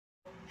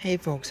Hey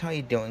folks, how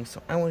you doing?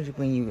 So I wanted to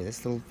bring you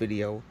this little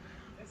video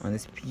on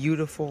this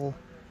beautiful,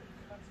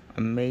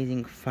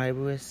 amazing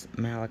fibrous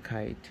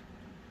malachite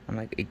on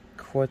like a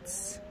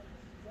quartz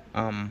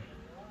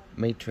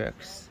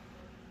matrix.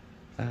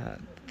 The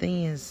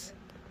thing is,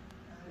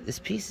 this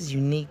piece is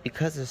unique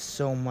because there's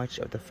so much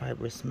of the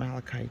fibrous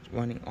malachite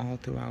running all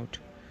throughout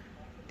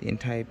the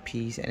entire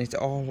piece, and it's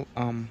all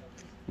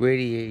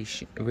radiating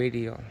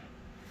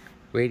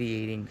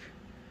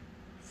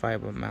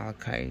fiber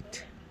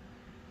malachite.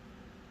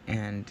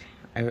 And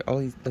I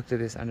always looked at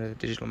this under the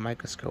digital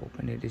microscope,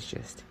 and it is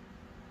just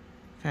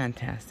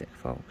fantastic,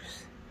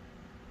 folks.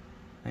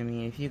 I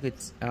mean, if you could,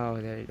 oh,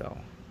 there you go.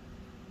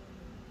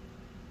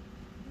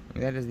 I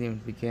mean, that doesn't even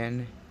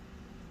begin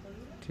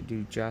to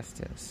do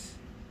justice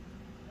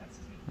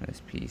on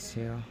this piece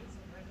here.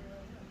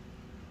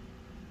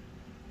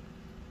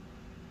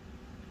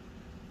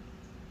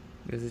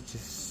 There's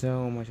just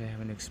so much I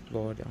haven't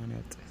explored on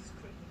it.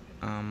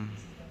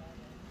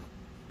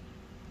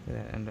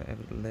 That under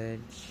every ledge.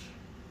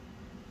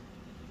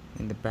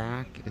 In the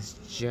back is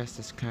just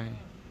as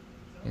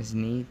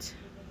neat.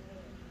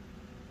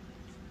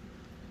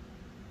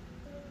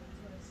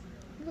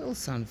 A little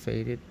sun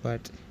faded,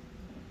 but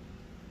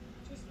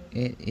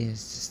it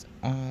is just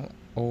all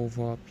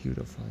over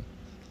beautiful.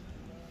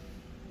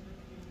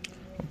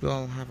 Hope you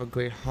all have a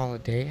great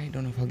holiday. I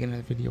don't know if I'll get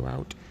another video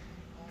out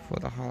for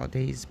the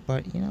holidays,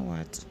 but you know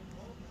what?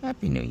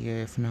 Happy New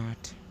Year if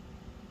not.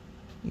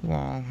 You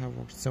all have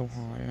worked so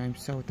hard, and I'm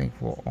so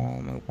thankful for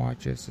all my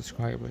watchers,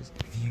 subscribers,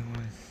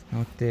 viewers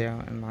out there,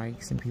 and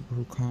likes, and people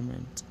who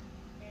comment.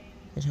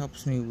 It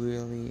helps me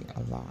really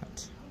a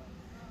lot.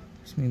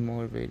 Keeps me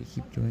motivated to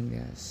keep doing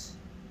this.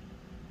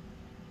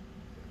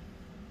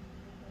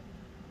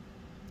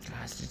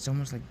 Gosh, it's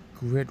almost like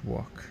grid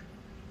work.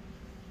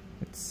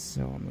 It's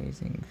so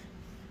amazing.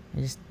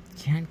 I just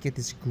can't get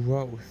this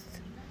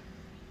growth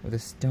where the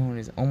stone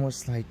is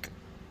almost like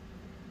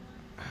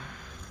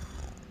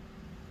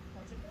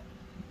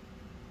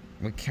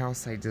with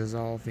calcite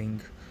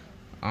dissolving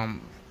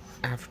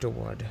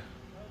afterward.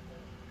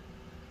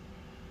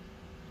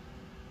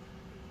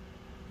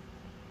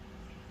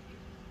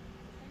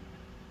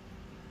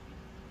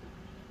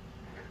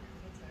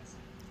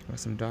 Or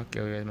some dark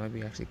areas, might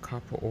be actually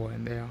copper ore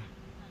in there.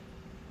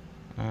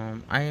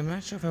 I am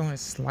not sure if I want to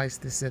slice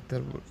this at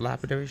the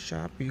lapidary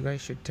shop. You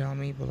guys should tell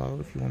me below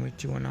if you want me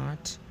to or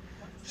not.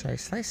 Should I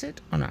slice it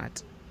or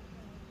not?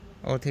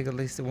 Or take at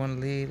least one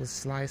little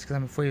slice, because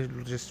I'm afraid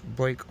it'll just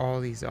break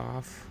all these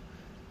off,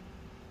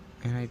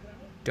 and I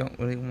don't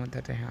really want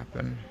that to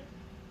happen.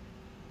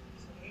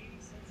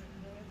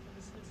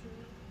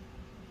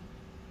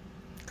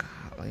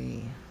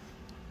 Golly,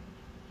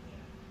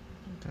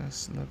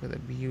 just look at the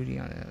beauty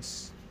on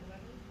this.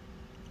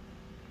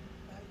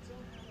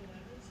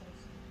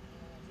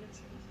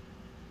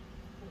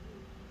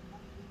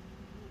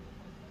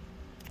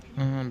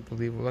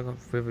 Unbelievable. Look how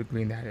vivid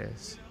green that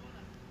is.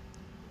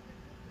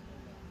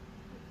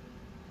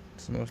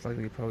 It's most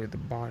likely probably the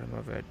bottom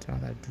of it. Oh,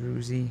 that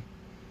druzy.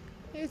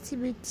 Itsy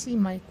bitsy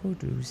micro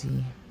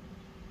druzy.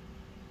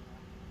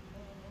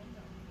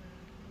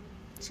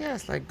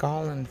 Just like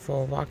garland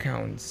for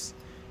rockhounds.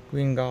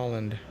 Green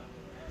garland.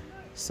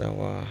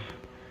 So,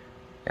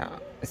 yeah.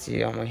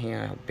 See on my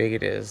hand how big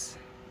it is.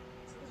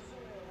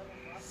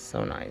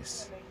 So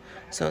nice.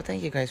 So,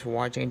 thank you guys for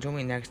watching. Join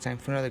me next time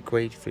for another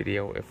great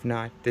video. If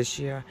not this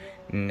year,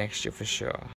 next year for sure.